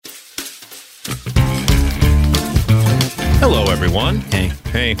Hello, everyone.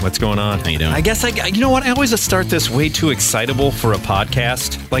 Hey, what's going on? How you doing? I guess you know what? I always start this way too excitable for a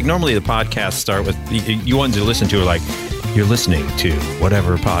podcast. Like normally the podcasts start with you ones who listen to are like, you're listening to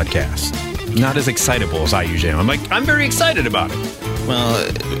whatever podcast. Not as excitable as I usually am. I'm like, I'm very excited about it. Well,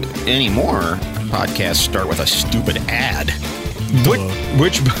 anymore, podcasts start with a stupid ad.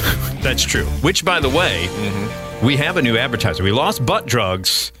 Which that's true. Which, by the way, we have a new advertiser. We lost Butt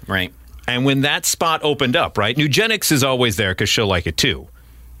Drugs. Right. And when that spot opened up, right, Nugenics is always there because she'll like it too.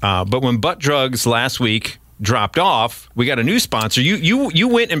 But when Butt Drugs last week dropped off, we got a new sponsor. You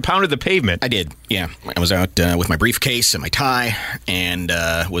went and pounded the pavement. I did, yeah. I was out with my briefcase and my tie and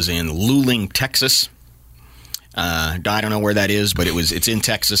was in Luling, Texas. I don't know where that is, but it's in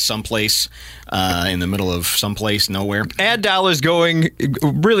Texas someplace, in the middle of someplace, nowhere. Ad dollars going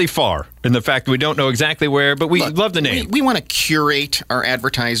really far in the fact that we don't know exactly where, but we love the name. We want to curate our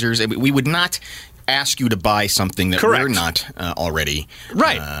advertisers. We would not ask you to buy something that we're not already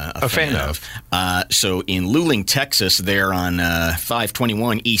a fan of. So in Luling, Texas, there on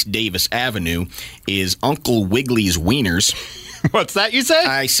 521 East Davis Avenue is Uncle Wiggley's Weiners. What's that you say?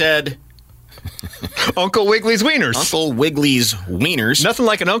 I said... Uncle Wiggley's Wieners. Uncle Wiggley's Wieners. Nothing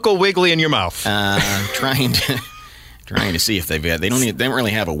like an Uncle Wiggly in your mouth. Trying to see if they don't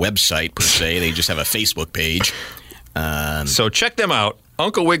really have a website per se. They just have a Facebook page. So check them out,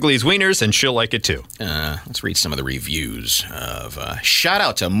 Uncle Wiggley's Wieners, and she'll like it too. Let's read some of the reviews. Shout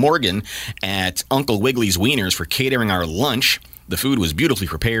out to Morgan at Uncle Wiggley's Wieners for catering our lunch. The food was beautifully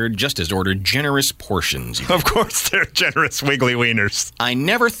prepared, just as ordered, generous portions. Of course, they're generous Wiggly Wieners. I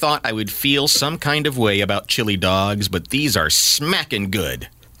never thought I would feel some kind of way about chili dogs, but these are smacking good.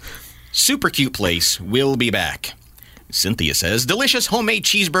 Super cute place. We'll be back. Cynthia says, delicious homemade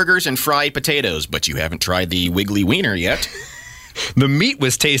cheeseburgers and fried potatoes, but you haven't tried the Wiggly Wiener yet. The meat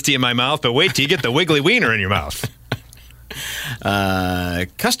was tasty in my mouth, but wait till you get the Wiggly Wiener in your mouth.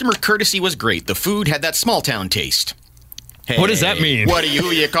 Customer courtesy was great. The food had that small town taste. Hey, what does that mean? Who are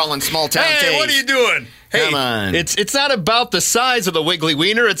you calling small town taste? Hey, what are you doing? Come on. It's not about the size of the Wiggly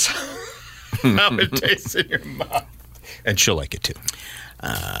Wiener. It's how it tastes in your mouth. And she'll like it too.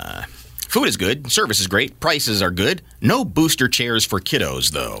 Food is good. Service is great. Prices are good. No booster chairs for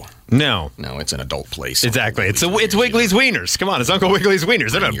kiddos, though. No, it's an adult place. Exactly. It's Wiggly's Wieners. Come on, it's Uncle Wiggly's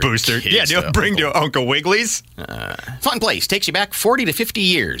Wieners. They're not booster. Yeah, bring to Uncle Wiggly's. Fun place. Takes you back 40 to 50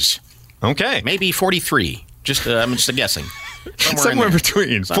 years. Okay. Maybe 43. I'm just guessing. Somewhere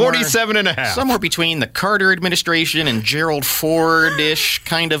between. 47 and a half. Somewhere between the Carter administration and Gerald Ford-ish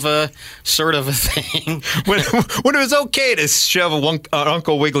kind of a sort of a thing. when it was okay to shove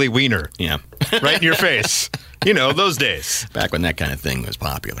Uncle Wiggly Wiener right in your face. You know, those days. Back when that kind of thing was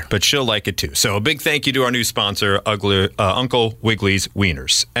popular. But she'll like it too. So a big thank you to our new sponsor, Uncle Wiggly's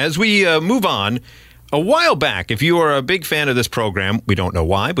Wieners. As we move on, a while back, if you are a big fan of this program, we don't know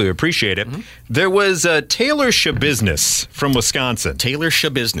why, but we appreciate it, there was Taylor Shabusiness from Wisconsin. Taylor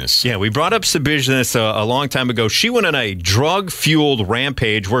Shabusiness. Yeah, we brought up Shabusiness a long time ago. She went on a drug-fueled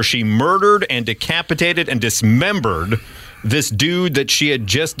rampage where she murdered and decapitated and dismembered this dude that she had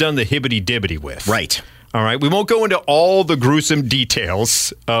just done the hibbity-dibbity with. Right. All right, we won't go into all the gruesome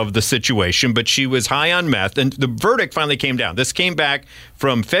details of the situation, but she was high on meth, and the verdict finally came down. This came back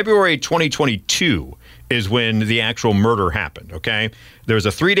from February 2022 is when the actual murder happened, okay? There was a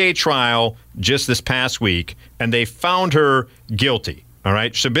 3-day trial just this past week, and they found her guilty. All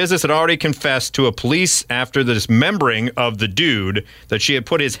right. Shabusiness had already confessed to a police after the dismembering of the dude that she had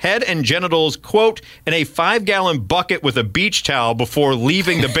put his head and genitals, quote, in a 5-gallon bucket with a beach towel before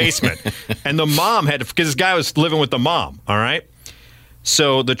leaving the basement. And the mom had to, because this guy was living with the mom. All right.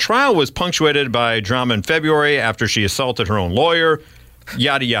 So the trial was punctuated by drama in February after she assaulted her own lawyer.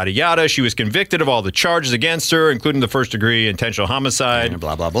 Yada, yada, yada. She was convicted of all the charges against her, including the first-degree intentional homicide. And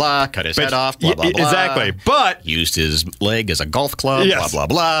blah, blah, blah. Cut his head off. Blah, blah, blah. Exactly. But used his leg as a golf club. Yes. Blah,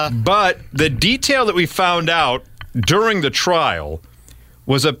 blah, blah. But the detail that we found out during the trial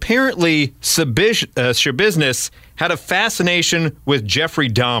was apparently Shabusiness had a fascination with Jeffrey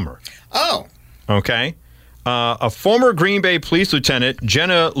Dahmer. Oh. Okay. A former Green Bay police lieutenant,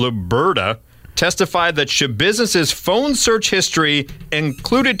 Jenna Luberta, testified that Shabusiness's phone search history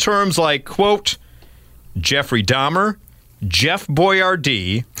included terms like, quote, Jeffrey Dahmer, Jeff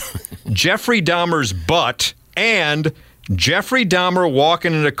Boyardee, Jeffrey Dahmer's butt, and Jeffrey Dahmer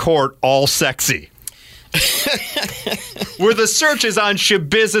walking into court all sexy. Were the searches on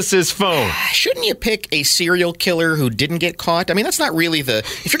Shabusiness's phone. Shouldn't you pick a serial killer who didn't get caught? I mean, that's not really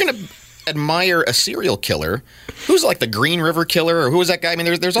if you're going to admire a serial killer who's like the Green River Killer, or who was that guy? I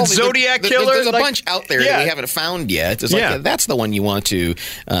mean, there's all these Zodiac Killer. There's a bunch out there that we haven't found yet. It's like that's the one you want to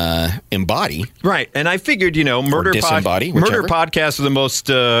embody, right? And I figured, murder podcasts are the most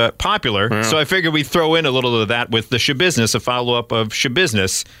popular, so I figured we'd throw in a little of that with the Shabusiness, a follow-up of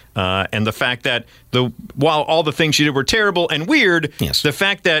Shabusiness, and the fact that while all the things she did were terrible and weird, the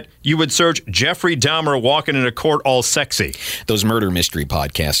fact that you would search Jeffrey Dahmer walking in a court all sexy. Those murder mystery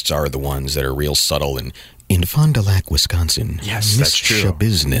podcasts are the ones that are real subtle. And in Fond du Lac, Wisconsin, Miss that's true.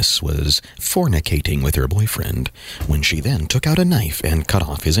 Shabusiness was fornicating with her boyfriend when she then took out a knife and cut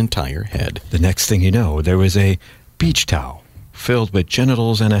off his entire head. The next thing you know, there was a beach towel filled with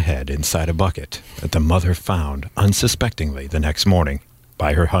genitals and a head inside a bucket that the mother found unsuspectingly the next morning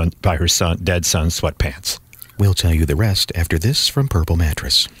by her dead son's sweatpants. We'll tell you the rest after this from Purple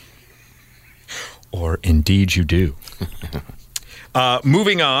Mattress. Or indeed you do.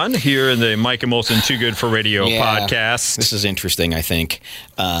 Moving on here in the Mike and Molson Too Good for Radio podcast. This is interesting, I think.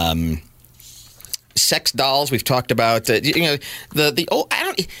 Sex dolls, we've talked about.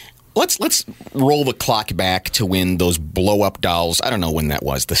 Let's roll the clock back to when those blow-up dolls, I don't know when that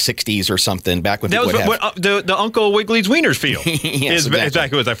was, the 60s or something, back when that was the Uncle Wiggly's Wiener's field. Yes,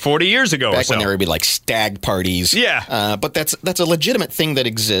 exactly. It was like 40 years ago back or so. When there would be like stag parties. Yeah. But that's a legitimate thing that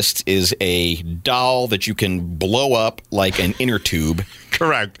exists, is a doll that you can blow up like an inner tube.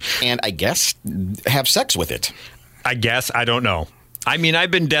 Correct. And I guess have sex with it. I guess. I don't know. I mean, I've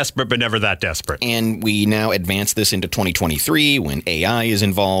been desperate, but never that desperate. And we now advance this into 2023 when AI is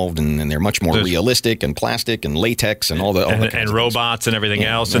involved, and they're much more realistic and plastic and latex and all the and robots and everything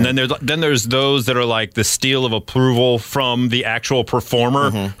else. And then there's those that are like the seal of approval from the actual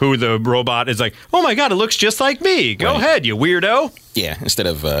performer, who the robot is like, oh my God, it looks just like me. Go ahead, you weirdo. Yeah, instead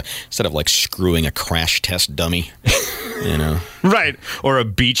of like screwing a crash test dummy. Right, or a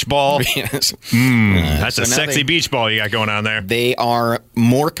beach ball. Yes. That's a sexy beach ball you got going on there. They are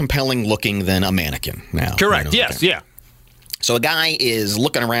more compelling looking than a mannequin now. Correct. Yes. Yeah. So a guy is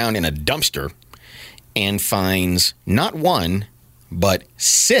looking around in a dumpster and finds not one but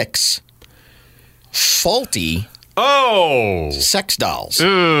 6 faulty sex dolls.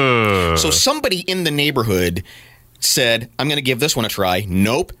 So somebody in the neighborhood said, I'm going to give this one a try.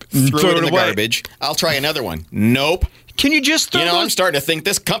 Nope. Threw it in the garbage. I'll try another one. Nope. Can you just throw I'm starting to think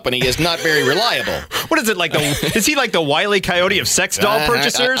this company is not very reliable. What is it like? Is he like the Wile E. Coyote of sex doll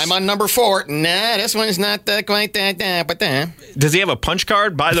purchasers? I'm on number 4. Nah, this one is not quite that. But does he have a punch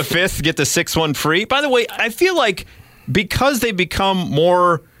card? Buy the 5th, get the 6th one free. By the way, I feel like because they become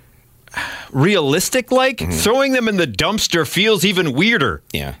more realistic, throwing them in the dumpster feels even weirder.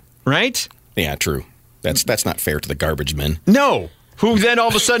 Yeah. Right? Yeah, true. That's not fair to the garbage men. No. Who then all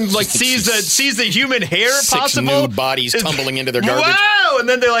of a sudden sees the human hair 6 nude bodies tumbling into their garbage. Wow! And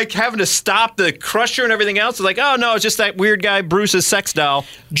then they're like having to stop the crusher and everything else. It's like, oh no, it's just that weird guy Bruce's sex doll.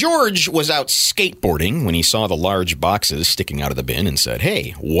 George was out skateboarding when he saw the large boxes sticking out of the bin and said,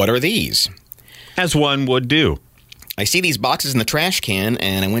 "Hey, what are these?" As one would do. I see these boxes in the trash can,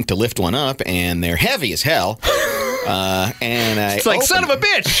 and I went to lift one up, and they're heavy as hell. It's like, son of a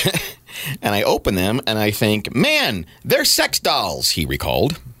bitch. And I open them, and I think, man, they're sex dolls, he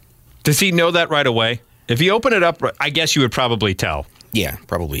recalled. Does he know that right away? If you open it up, I guess you would probably tell. Yeah,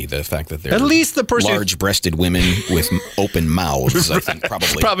 probably the fact that they're at least the person large-breasted women with open mouths, I think,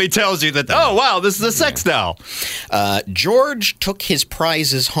 probably tells you that, oh, wow, this is a sex doll. George took his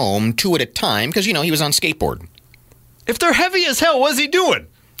prizes home 2 at a time because, he was on skateboard. If they're heavy as hell, what's he doing?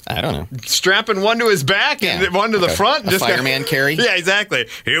 I don't know. Strapping one to his back and one to the front? A fireman carry? Yeah, exactly.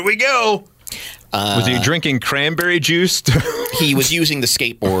 Here we go. Was he drinking cranberry juice? He was using the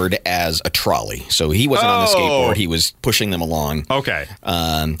skateboard as a trolley. So he wasn't on the skateboard. He was pushing them along. Okay. 2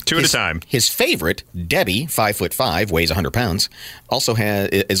 at a time. His favorite, Debbie, 5'5", weighs 100 pounds, he also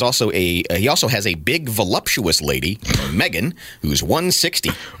has a big voluptuous lady, Megan, who's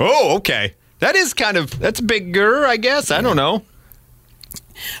 160. Oh, okay. That's bigger, I guess. I don't know.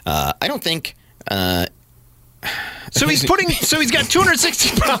 I don't think. So he's got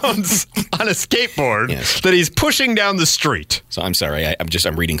 260 pounds on a skateboard that he's pushing down the street. So I'm sorry,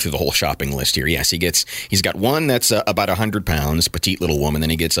 I'm reading through the whole shopping list here. Yes, he's got one that's about 100 pounds, petite little woman.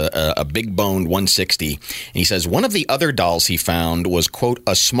 Then he gets a big boned 160, and he says one of the other dolls he found was, quote,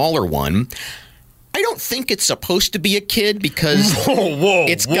 a smaller one. I don't think it's supposed to be a kid because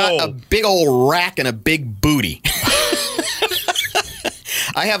it's got a big old rack and a big booty.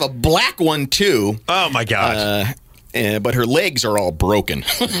 I have a black one, too. Oh, my God. But her legs are all broken.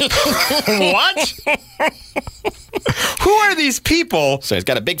 What? Who are these people? So he's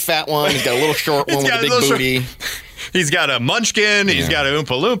got a big fat one. He's got a little short one with a big booty. He's got a munchkin. He's got a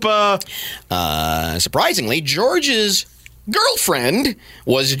Oompa Loompa. Surprisingly, George's girlfriend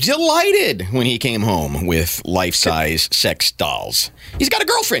was delighted when he came home with life-size sex dolls. He's got a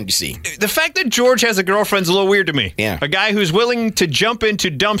girlfriend, you see. The fact that George has a girlfriend's a little weird to me. Yeah. A guy who's willing to jump into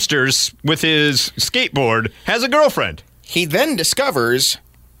dumpsters with his skateboard has a girlfriend. He then discovers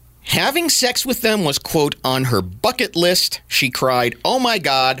having sex with them was, quote, on her bucket list. She cried, "Oh my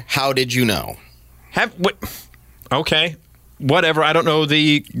God, how did you know?" Okay. Whatever. I don't know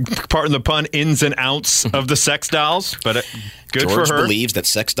the pardon the pun ins and outs of the sex dolls, but good George for her. believes that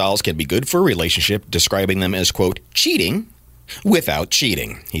sex dolls can be good for a relationship, describing them as, quote, cheating without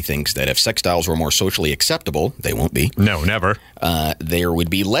cheating. He thinks that if sex dolls were more socially acceptable, they won't be. No, never. There would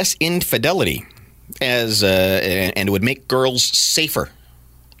be less infidelity, and it would make girls safer.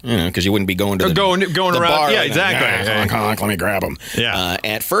 Because you wouldn't be going to the going the around. bar. Yeah, exactly. Honk, let me grab them. Yeah.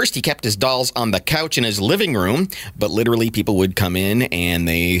 At first, he kept his dolls on the couch in his living room, but literally people would come in and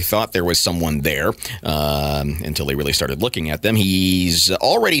they thought there was someone there until they really started looking at them. He's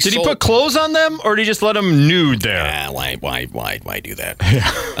already Did he put clothes on them, or did he just let them nude there? Why do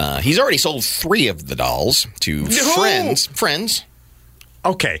that? He's already sold 3 of the dolls to friends.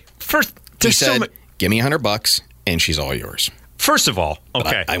 Okay. First, he said, "Give me $100 and she's all yours." First of all,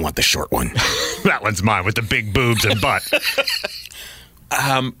 okay. I want the short one. That one's mine with the big boobs and butt.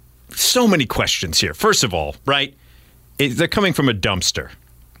 So many questions here. First of all, right? They're coming from a dumpster.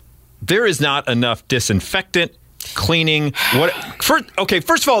 There is not enough disinfectant, cleaning.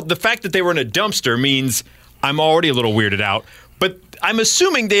 First of all, the fact that they were in a dumpster means I'm already a little weirded out. But I'm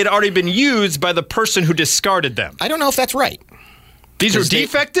assuming they had already been used by the person who discarded them. I don't know if that's right. These are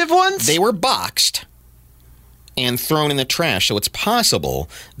defective ones? They were boxed and thrown in the trash. So it's possible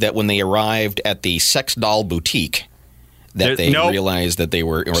that when they arrived at the sex doll boutique, that they realized that they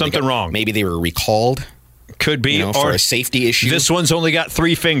were something wrong. Maybe they were recalled. Could be, for a safety issue. This one's only got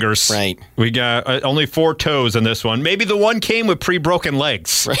 3 fingers. Right. We got only 4 toes in this one. Maybe the one came with pre-broken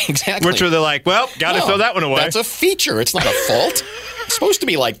legs. Right, exactly. Which are they're like, well, got to throw that one away. That's a feature. It's not a fault. It's supposed to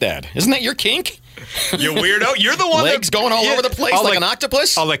be like that. Isn't that your kink? You weirdo. You're the one legs going all over the place like an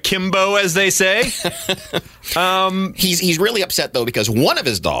octopus. All akimbo, as they say. He's really upset though because one of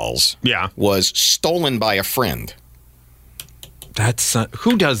his dolls was stolen by a friend. That's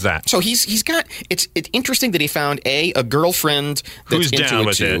who does that? So he's got it's interesting that he found a girlfriend that's who's into down it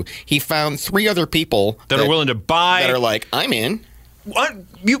with too. it. He found 3 other people that are willing to buy, that are like, I'm in. What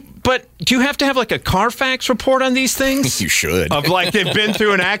But do you have to have like a Carfax report on these things? You should. Of like they've been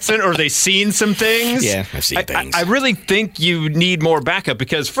through an accident or they've seen some things? Yeah, I've seen things. I really think you need more backup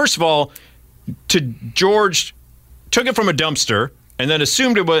because, first of all, George took it from a dumpster and then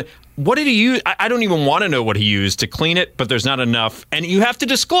assumed it was. What did he use? I don't even want to know what he used to clean it, but there's not enough. And you have to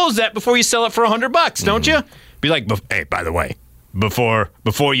disclose that before you sell it for $100, don't you? Be like, hey, by the way, before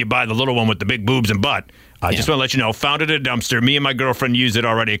you buy the little one with the big boobs and butt, I just want to let you know, found it at a dumpster. Me and my girlfriend used it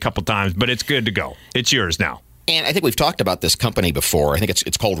already a couple times, but it's good to go. It's yours now. And I think we've talked about this company before. I think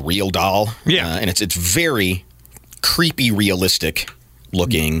it's called Real Doll. Yeah. And it's very creepy, realistic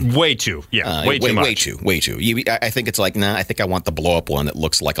looking. Way too. Yeah. Way too much. Way too. I think it's like, I think I want the blow up one that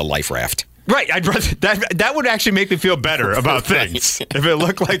looks like a life raft. Right. I'd rather that would actually make me feel better about things if it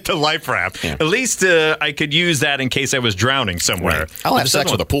looked like the life raft. Yeah. At least I could use that in case I was drowning somewhere. Right. I'll have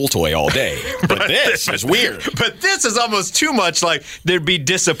sex with a pool toy all day, but this is weird. But this is almost too much like there'd be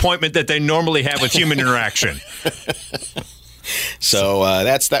disappointment that they normally have with human interaction. So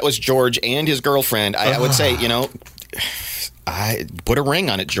that was George and his girlfriend. I would say, I put a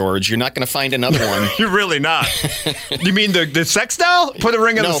ring on it, George. You're not going to find another one. You're really not. You mean the sex doll? Put a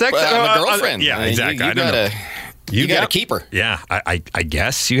ring on the sex doll? The girlfriend. Yeah, exactly. You got a keeper. Yeah, I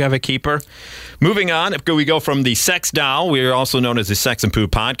guess you have a keeper. Moving on, if we go from the sex doll, we're also known as the Sex and Poo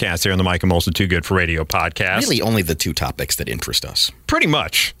podcast here on the Mike and Molson Too Good for Radio podcast. Really only the 2 topics that interest us. Pretty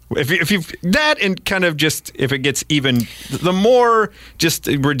much. If you that and kind of just if it gets even the more just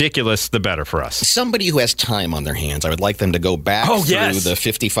ridiculous, the better for us. Somebody who has time on their hands, I would like them to go back through the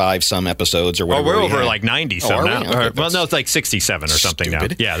 55 some episodes or whatever. Oh, we're over like 90 some now. Okay, well, no, it's like 67 or something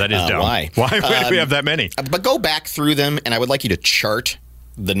stupid. now. Yeah, that is dumb. Why? Why do we have that many? But go back through them, and I would like you to chart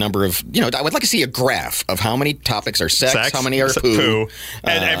the number of, I would like to see a graph of how many topics are sex how many are poo,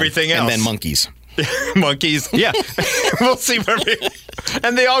 and everything else. And then monkeys. Monkeys, yeah. We'll see where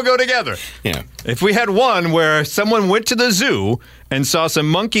and they all go together. Yeah. If we had one where someone went to the zoo and saw some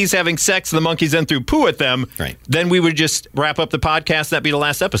monkeys having sex, and the monkeys then threw poo at them, then we would just wrap up the podcast. That'd be the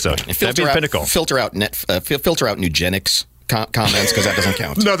last episode. That'd be the pinnacle. Filter out eugenics comments because that doesn't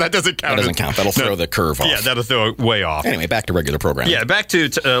count. No, that doesn't count. That doesn't count. That'll throw the curve off. Yeah, that'll throw it way off. Anyway, back to regular programming. Yeah, back to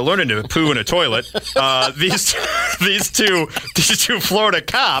learning to poo in a toilet. These two Florida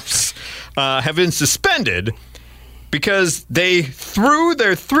cops have been suspended because they threw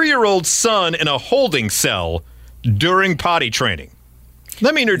their 3-year-old son in a holding cell during potty training.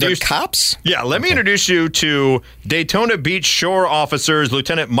 Let me introduce They're cops? Yeah, let me introduce you to Daytona Beach shore officers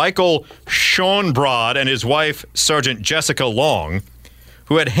Lieutenant Michael Schoenbrod and his wife Sergeant Jessica Long,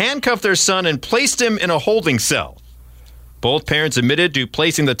 who had handcuffed their son and placed him in a holding cell. Both parents admitted to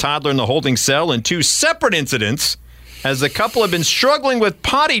placing the toddler in the holding cell in 2 separate incidents, as the couple had been struggling with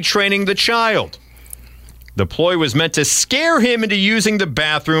potty training the child. The ploy was meant to scare him into using the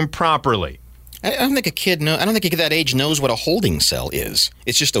bathroom properly. I don't think a kid that age knows what a holding cell is.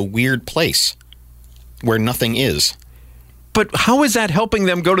 It's just a weird place where nothing is. But how is that helping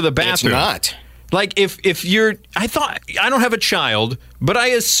them go to the bathroom? It's not. Like I don't have a child, but I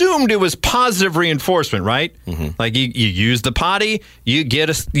assumed it was positive reinforcement, right? Mm-hmm. Like you use the potty, you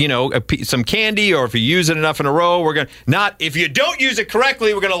get some candy, or if you use it enough in a row, if you don't use it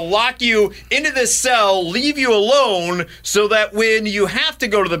correctly, we're going to lock you into this cell, leave you alone, so that when you have to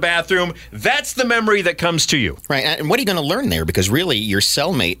go to the bathroom, that's the memory that comes to you. Right, and what are you going to learn there? Because really, your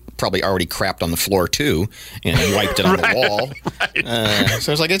cellmate probably already crapped on the floor too, and wiped it on the wall. Right.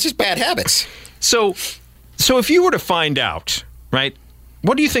 So it's just bad habits. So if you were to find out, right,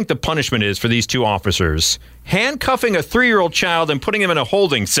 what do you think the punishment is for these 2 officers handcuffing a 3-year-old child and putting him in a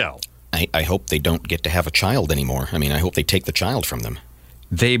holding cell? I hope they don't get to have a child anymore. I mean, I hope they take the child from them.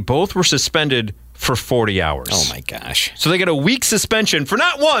 They both were suspended for 40 hours. Oh, my gosh. So they get a week suspension for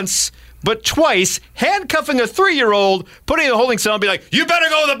not once, but twice handcuffing a 3-year-old, putting in a holding cell and be like, you better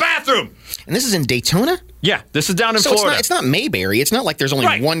go to the bathroom. And this is in Daytona? Yeah, this is down in Florida. It's not Mayberry. It's not like there's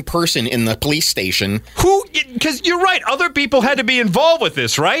only one person in the police station. Because you're right, other people had to be involved with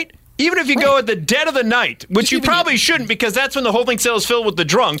this, right? Even if you go at the dead of the night, which you probably shouldn't, because that's when the holding cell is filled with the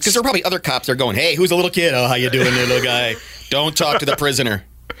drunks. Because there are probably other cops that are going, hey, who's the little kid? Oh, how you doing there, little guy? Don't talk to the prisoner.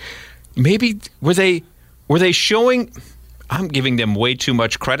 Maybe, were they showing... I'm giving them way too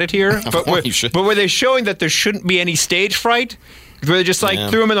much credit here, but were they showing that there shouldn't be any stage fright? Where they just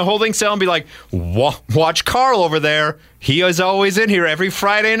threw him in the holding cell and be like, watch Carl over there. He is always in here every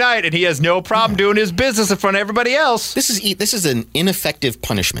Friday night, and he has no problem doing his business in front of everybody else. This is an ineffective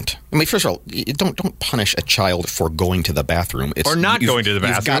punishment. I mean, first of all, don't punish a child for going to the bathroom. Or not going to the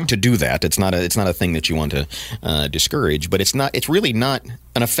bathroom. You've got to do that. It's not a thing that you want to discourage, but it's really not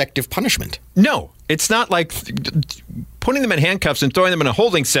an effective punishment. No, it's not like putting them in handcuffs and throwing them in a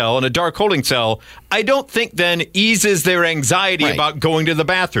holding cell, in a dark holding cell. I don't think then eases their anxiety about going to the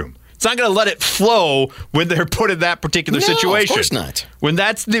bathroom. It's not going to let it flow when they're put in that particular situation. Of course not. When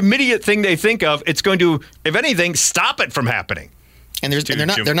that's the immediate thing they think of, it's going to, if anything, stop it from happening. And they're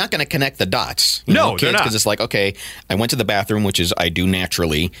not going to connect the dots. They're not. Because it's like, okay, I went to the bathroom, which is I do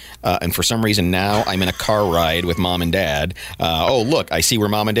naturally, and for some reason now I'm in a car ride with mom and dad. Oh, look, I see where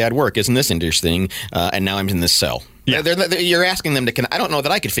mom and dad work. Isn't this interesting? And now I'm in this cell. Yeah. You're asking them to. I don't know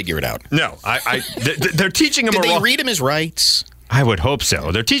that I could figure it out. No, they're teaching them. Did they read him his rights? I would hope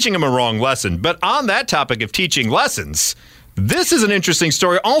so. They're teaching him a wrong lesson. But on that topic of teaching lessons, this is an interesting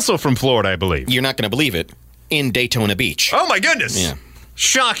story also from Florida, I believe. You're not going to believe it. In Daytona Beach. Oh, my goodness. Yeah.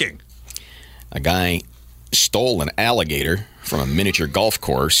 Shocking. A guy stole an alligator from a miniature golf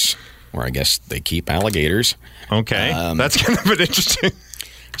course where I guess they keep alligators. Okay. That's kind of an interesting.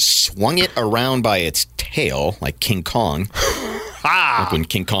 Swung it around by its tail like King Kong. Like when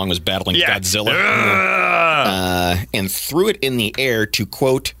King Kong was battling Godzilla. And threw it in the air to,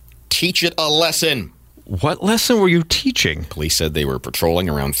 quote, teach it a lesson. What lesson were you teaching? Police said they were patrolling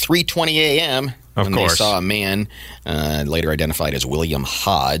around 3:20 a.m. when they saw a man, later identified as William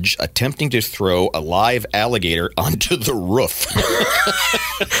Hodge, attempting to throw a live alligator onto the roof.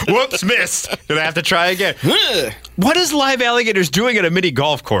 Whoops, missed. Gonna have to try again. What is live alligators doing at a mini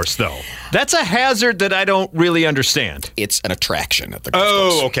golf course, though? That's a hazard that I don't really understand. It's an attraction at the golf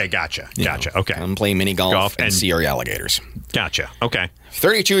course. Oh, okay, gotcha. Okay. Come play mini golf and see our alligators. Gotcha, okay.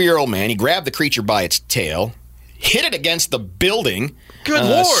 32-year-old man, he grabbed the creature by its tail, hit it against the building. Good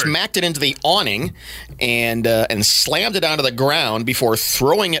Lord. Smacked it into the awning and slammed it onto the ground before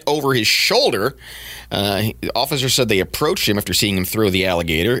throwing it over his shoulder. The officer said they approached him after seeing him throw the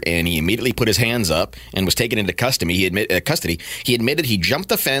alligator, and he immediately put his hands up and was taken into custody. He admitted he jumped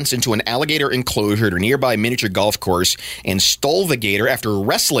the fence into an alligator enclosure at a nearby miniature golf course and stole the gator after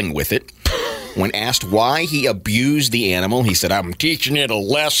wrestling with it. When asked why he abused the animal, he said, "I'm teaching it a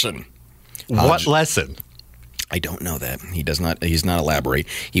lesson." What lesson? I don't know that. He does not. He's not elaborate.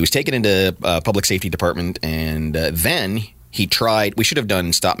 He was taken into public safety department, and then he tried. We should have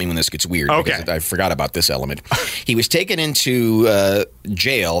done Stop Me When This Gets Weird. Okay. Because I forgot about this element. He was taken into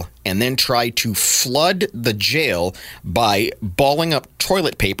jail and then tried to flood the jail by balling up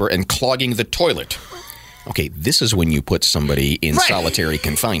toilet paper and clogging the toilet. Okay, this is when you put somebody in solitary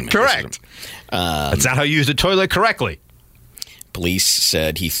confinement. Correct. That's not how you use the toilet correctly. Police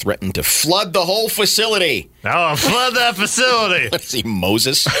said he threatened to flood the whole facility. Oh, flood that facility. Let's see,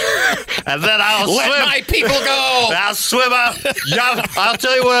 Moses. And then I'll Let swim. my people go. I'll swim out. I'll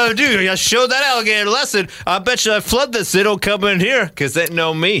tell you what I'll do. I showed that alligator lesson. I bet you I flood this. They don't come in here because they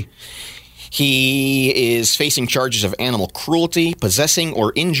know me. He is facing charges of animal cruelty, possessing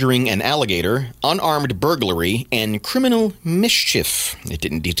or injuring an alligator, unarmed burglary, and criminal mischief. It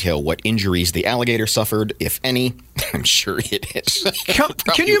didn't detail what injuries the alligator suffered, if any. I'm sure it is.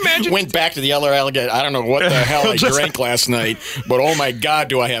 Can you imagine? Went back to the other alligator. I don't know what the hell I drank last night, but oh my God,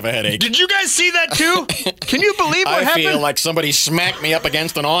 do I have a headache. Did you guys see that too? Can you believe what happened? I feel like somebody smacked me up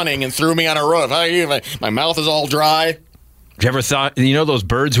against an awning and threw me on a roof. My mouth is all dry. You ever thought, those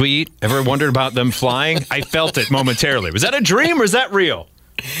birds we eat? Ever wondered about them flying? I felt it momentarily. Was that a dream or is that real?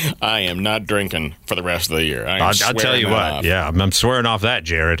 I am not drinking for the rest of the year. I'll tell you what. Off. Yeah, I'm swearing off that,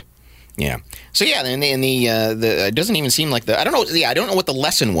 Jared. Yeah. So yeah, and the it doesn't even seem like I don't know. Yeah, I don't know what the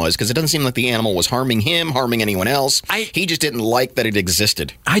lesson was because it doesn't seem like the animal was harming him, harming anyone else. He just didn't like that it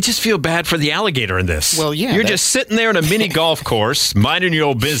existed. I just feel bad for the alligator in this. Well, yeah, you're just sitting there in a mini golf course, minding your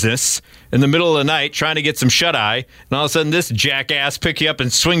own business in the middle of the night, trying to get some shut eye, and all of a sudden this jackass picks you up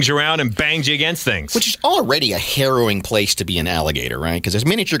and swings you around and bangs you against things. Which is already a harrowing place to be an alligator, right? Because there's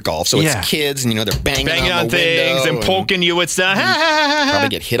miniature golf, so it's kids, and they're banging on the things and poking you with stuff. Probably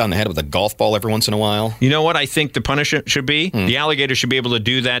get hit on the head with a golf ball every once in a while. You know what I think the punishment should be? The alligator should be able to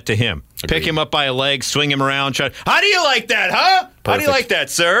do that to him. Agreed. Pick him up by a leg, swing him around. How do you like that, huh? Perfect. How do you like that,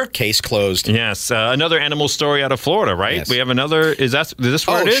 sir? Case closed. Yes. Another animal story out of Florida, right? Yes. We have another. Is this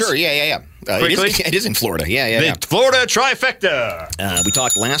where it is? Oh, sure. Yeah. It is in Florida. Yeah. Florida trifecta. We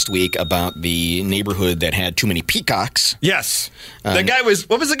talked last week about the neighborhood that had too many peacocks. Yes. The guy was.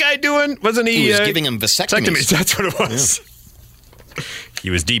 What was the guy doing? Wasn't he? He was giving them vasectomies. That's what it was. Yeah. He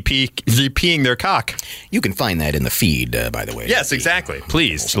was DPing their cock. You can find that in the feed, by the way. Yes, exactly.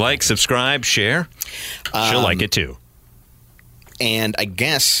 Please like, subscribe, share. She'll like it too. And I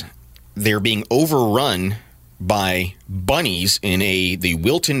guess they're being overrun by bunnies in the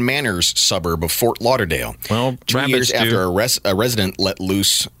Wilton Manors suburb of Fort Lauderdale. Well, 2 years after a resident let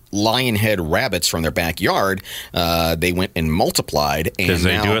loose lionhead rabbits from their backyard, they went and multiplied. Because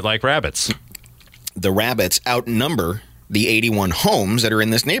they do it like rabbits. The rabbits outnumber the 81 homes that are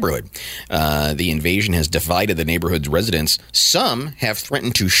in this neighborhood. The invasion has divided the neighborhood's residents. Some have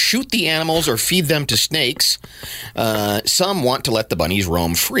threatened to shoot the animals or feed them to snakes. Some want to let the bunnies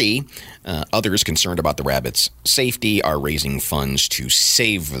roam free. Others concerned about the rabbits' safety are raising funds to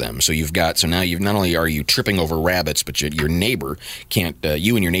save them. So now not only are you tripping over rabbits, but your neighbor can't.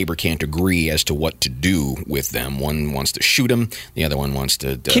 You and your neighbor can't agree as to what to do with them. One wants to shoot them. The other one wants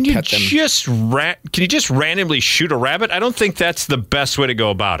to pet them. Can you just randomly shoot a rabbit? I don't think that's the best way to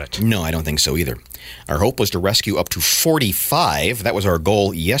go about it. No, I don't think so either. Our hope was to rescue up to 45. That was our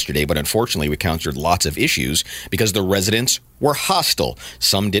goal yesterday, but unfortunately we encountered lots of issues because the residents were hostile.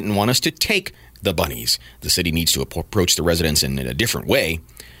 Some didn't want us to take the bunnies. The city needs to approach the residents in a different way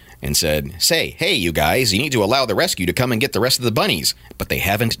and say, hey, you guys, you need to allow the rescue to come and get the rest of the bunnies. But they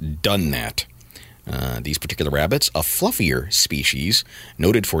haven't done that. These particular rabbits, a fluffier species,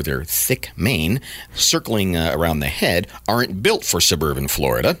 noted for their thick mane, circling around the head, aren't built for suburban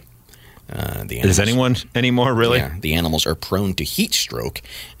Florida. Is anyone anymore, really? Yeah, the animals are prone to heat stroke,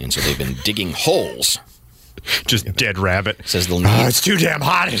 and so they've been digging holes. Just dead rabbit. Says they'll need. It's too damn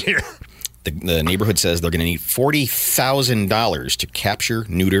hot in here. The neighborhood says they're going to need $40,000 to capture,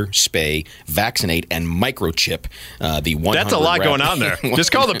 neuter, spay, vaccinate, and microchip the 100. That's a lot going on there.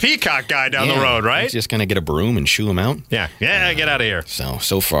 Just call the peacock guy down the road, right? He's just going to get a broom and shoo him out. Yeah, get out of here.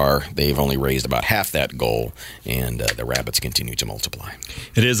 So far, they've only raised about half that goal, and the rabbits continue to multiply.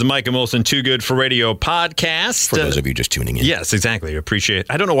 It is the Mike and Molson Too Good for Radio podcast. For those of you just tuning in. Yes, exactly. Appreciate it.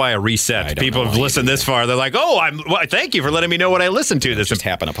 I don't know why I reset. People have listened this far. They're like, thank you for letting me know what I listened to. Just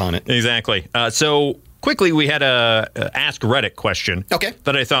happen upon it. Exactly. So quickly, we had a Ask Reddit question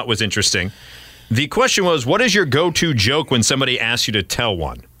that I thought was interesting. The question was, what is your go-to joke when somebody asks you to tell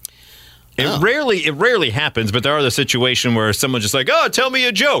one? It rarely happens, but there are the situation where someone's just like, tell me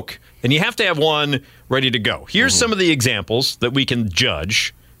a joke. And you have to have one ready to go. Here's some of the examples that we can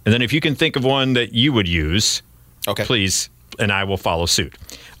judge. And then if you can think of one that you would use, please, and I will follow suit.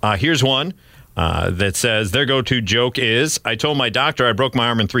 Here's one. that says their go-to joke is, I told my doctor I broke my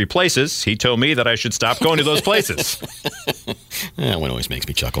arm in 3 places. He told me that I should stop going to those places. That one always makes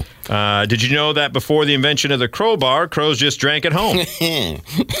me chuckle. Did you know that before the invention of the crowbar, crows just drank at home?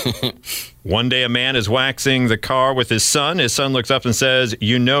 One day a man is waxing the car with his son. His son looks up and says,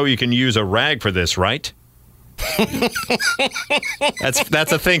 you know you can use a rag for this, right?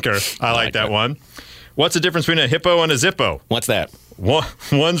 That's a thinker. I like that one. What's the difference between a hippo and a zippo? What's that?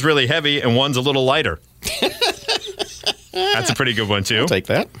 One's really heavy and one's a little lighter. That's a pretty good one, too. I'll take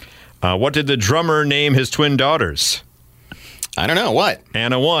that. What did the drummer name his twin daughters? I don't know. What?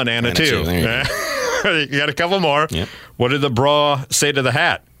 Anna 1, Anna 2. You got a couple more. Yep. What did the bra say to the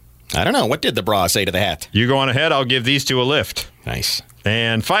hat? I don't know. What did the bra say to the hat? You go on ahead. I'll give these 2 a lift. Nice.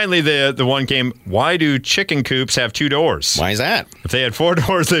 And finally, the one came, why do chicken coops have 2 doors? Why is that? If they had 4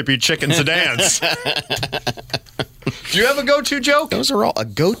 doors, they'd be chicken sedans. Do you have a go-to joke? Those are all a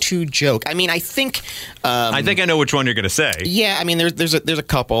go-to joke. I mean, I think I know which one you're going to say. Yeah, I mean, there's a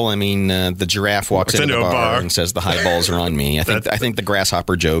couple. I mean, the giraffe walks into a bar and says the high balls are on me. I think the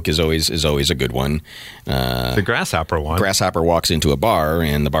grasshopper joke is always a good one. The grasshopper one. Grasshopper walks into a bar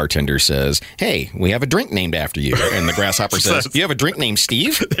and the bartender says, "Hey, we have a drink named after you." And the grasshopper says, "You have a drink named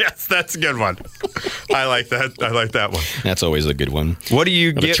Steve?" Yes, that's a good one. I like that. I like that one. That's always a good one. What do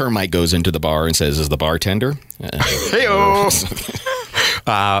you get? The termite goes into the bar and says, "Is the bartender?" Hey-o.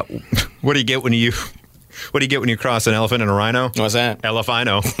 What do you get when you cross an elephant and a rhino? What's that?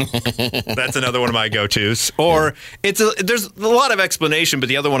 Elephino. That's another one of my go-tos. Or there's a lot of explanation, but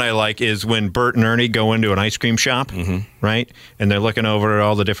the other one I like is when Bert and Ernie go into an ice cream shop, right? And they're looking over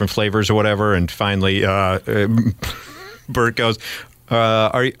all the different flavors or whatever, and finally Bert goes,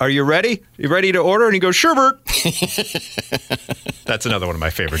 are you ready? You ready to order? And he goes, sure, Bert. That's another one of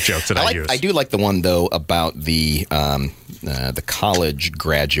my favorite jokes that I use. I do like the one, though, about the college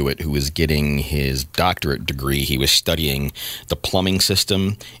graduate who was getting his doctorate degree. He was studying the plumbing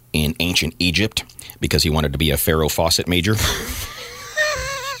system in ancient Egypt because he wanted to be a Pharaoh Fawcett major.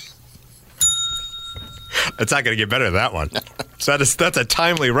 It's not going to get better than that one. So that's a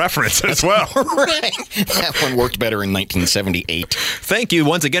timely reference as well. Right. That one worked better in 1978. Thank you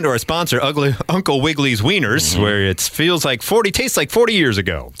once again to our sponsor, Uncle Wiggley's Weiners, where it tastes like 40 years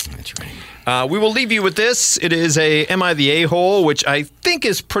ago. That's right. We will leave you with this. It is a Am I the A-hole, which I think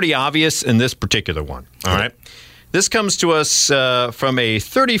is pretty obvious in this particular one. All right. This comes to us from a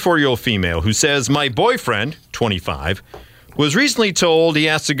 34-year-old female who says, my boyfriend, 25, was recently told he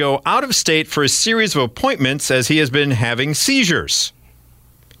has to go out of state for a series of appointments as he has been having seizures.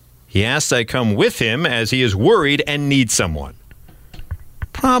 He asked I come with him as he is worried and needs someone.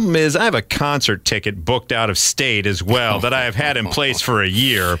 Problem is, I have a concert ticket booked out of state as well that I have had in place for a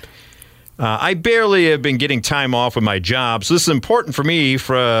year. I barely have been getting time off with my job, so this is important for me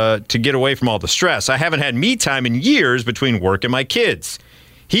to get away from all the stress. I haven't had me time in years between work and my kids.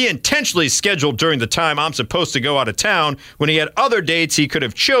 He intentionally scheduled during the time I'm supposed to go out of town when he had other dates he could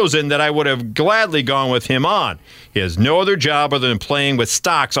have chosen that I would have gladly gone with him on. He has no other job other than playing with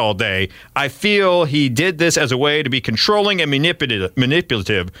stocks all day. I feel he did this as a way to be controlling and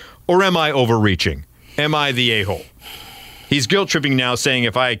manipulative, or am I overreaching? Am I the a-hole? He's guilt-tripping now, saying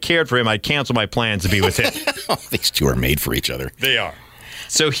if I cared for him, I'd cancel my plans to be with him. These two are made for each other. They are.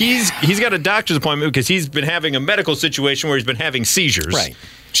 So he's got a doctor's appointment because he's been having a medical situation where he's been having seizures. Right.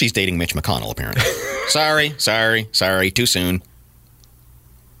 She's dating Mitch McConnell, apparently. Sorry. Too soon.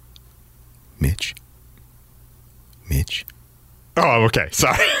 Mitch. Oh, okay.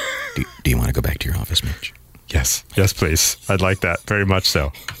 Sorry. Do you want to go back to your office, Mitch? Yes, please. I'd like that very much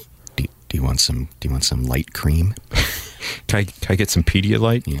so. Do you want some light cream? Can I get some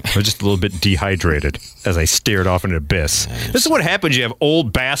Pedialyte? Yeah. I was just a little bit dehydrated as I stared off into an abyss. This is what happens. You have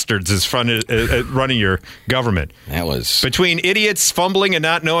old bastards as running your government. That was... Between idiots fumbling and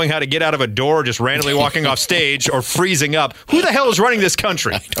not knowing how to get out of a door, just randomly walking off stage or freezing up. Who the hell is running this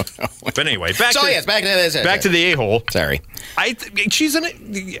country? I don't know. But anyway, back to the a-hole. Sorry.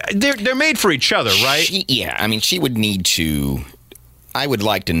 They're made for each other, right? She would need to... I would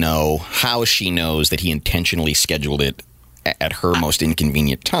like to know how she knows that he intentionally scheduled it at her most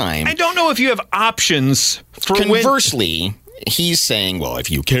inconvenient time. I don't know if you have options for Conversely, he's saying, well,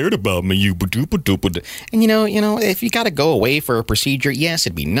 if you cared about me, you ba-doop-a-doop-a-doop. And, if you got to go away for a procedure, yes,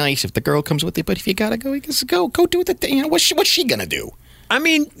 it'd be nice if the girl comes with you, but if you got to go, just go do the thing. What's she going to do? I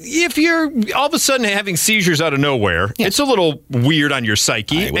mean, if you're all of a sudden having seizures out of nowhere, it's a little weird on your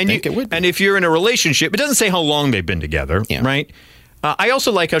psyche. I would think it would be. And if you're in a relationship, it doesn't say how long they've been together, right? I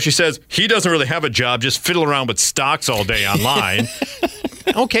also like how she says, he doesn't really have a job, just fiddle around with stocks all day online.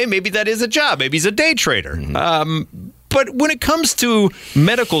 Okay, maybe that is a job. Maybe he's a day trader. But when it comes to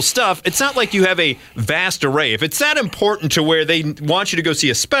medical stuff, it's not like you have a vast array. If it's that important to where they want you to go see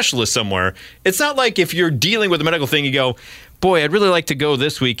a specialist somewhere, it's not like if you're dealing with a medical thing, you go, boy, I'd really like to go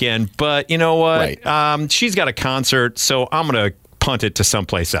this weekend, but you know what? Right. She's got a concert, so I'm going to punt it to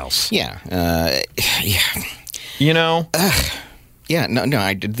someplace else. Yeah. You know? Yeah, no.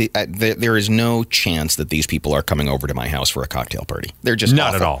 There is no chance that these people are coming over to my house for a cocktail party. They're just not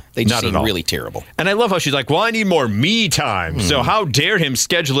awful. At all. They just seem really terrible. And I love how she's like, "Well, I need more me time." So how dare him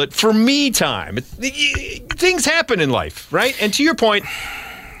schedule it for me time? Things happen in life, right? And to your point,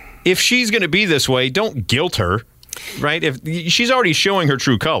 if she's going to be this way, don't guilt her, right? If she's already showing her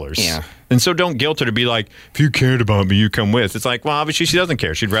true colors, yeah. And so don't guilt her to be like, if you cared about me, you come with. It's like, well, obviously she doesn't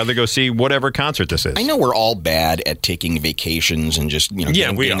care. She'd rather go see whatever concert this is. I know we're all bad at taking vacations and just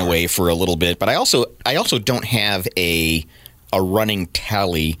getting away for a little bit, but I also don't have a running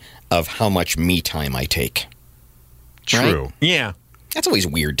tally of how much me time I take. True. Right? Yeah. That's always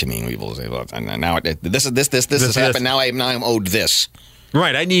weird to me when people say, "Well, now this has happened. Now I'm owed this."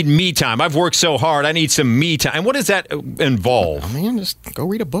 Right, I need me time. I've worked so hard. I need some me time. And what does that involve? Oh, man, just go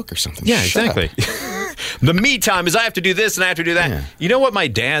read a book or something. Yeah, exactly. The me time is I have to do this and I have to do that. Yeah. You know what my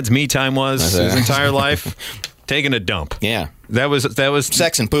dad's me time was his entire life? Taking a dump. Yeah. That was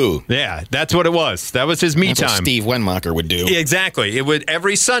sex and poo. Yeah, that's what it was. That was his me time. What Steve Wenmacher would do. Exactly.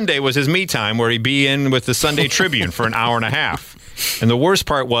 Every Sunday was his me time where he'd be in with the Sunday Tribune for an hour and a half. And the worst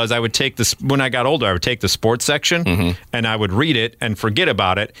part was when I got older, I would take the sports section and I would read it and forget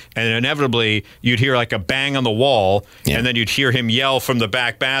about it. And inevitably, you'd hear like a bang on the wall. Yeah. And then you'd hear him yell from the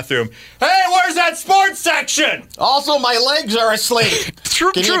back bathroom, "Hey, where's that sports section?" Also, my legs are asleep.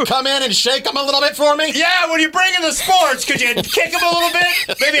 Can you come in and shake them a little bit for me? Yeah, when you bring in the sports, could you kick them a little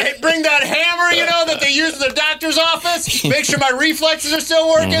bit? Maybe bring that hammer, that they use in the doctor's office? Make sure my reflexes are still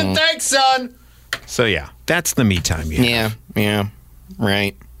working? Thanks, son. So, yeah, that's the me time you have. Yeah,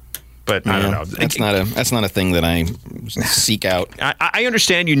 right. But I don't know. That's not a thing that I seek out. I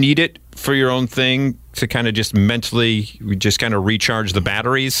understand you need it for your own thing to kind of just mentally just kind of recharge the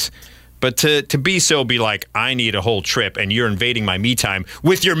batteries. But to be like, I need a whole trip and you're invading my me time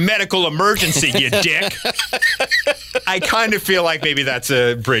with your medical emergency, you dick. I kind of feel like maybe that's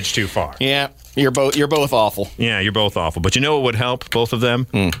a bridge too far. Yeah, you're both awful. Yeah, you're both awful. But you know what would help both of them?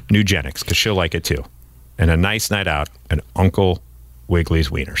 Nugenics, because she'll like it too. And a nice night out at Uncle Wiggley's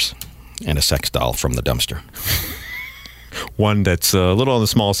Weiners. And a sex doll from the dumpster. One that's a little on the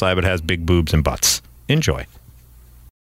small side but has big boobs and butts. Enjoy.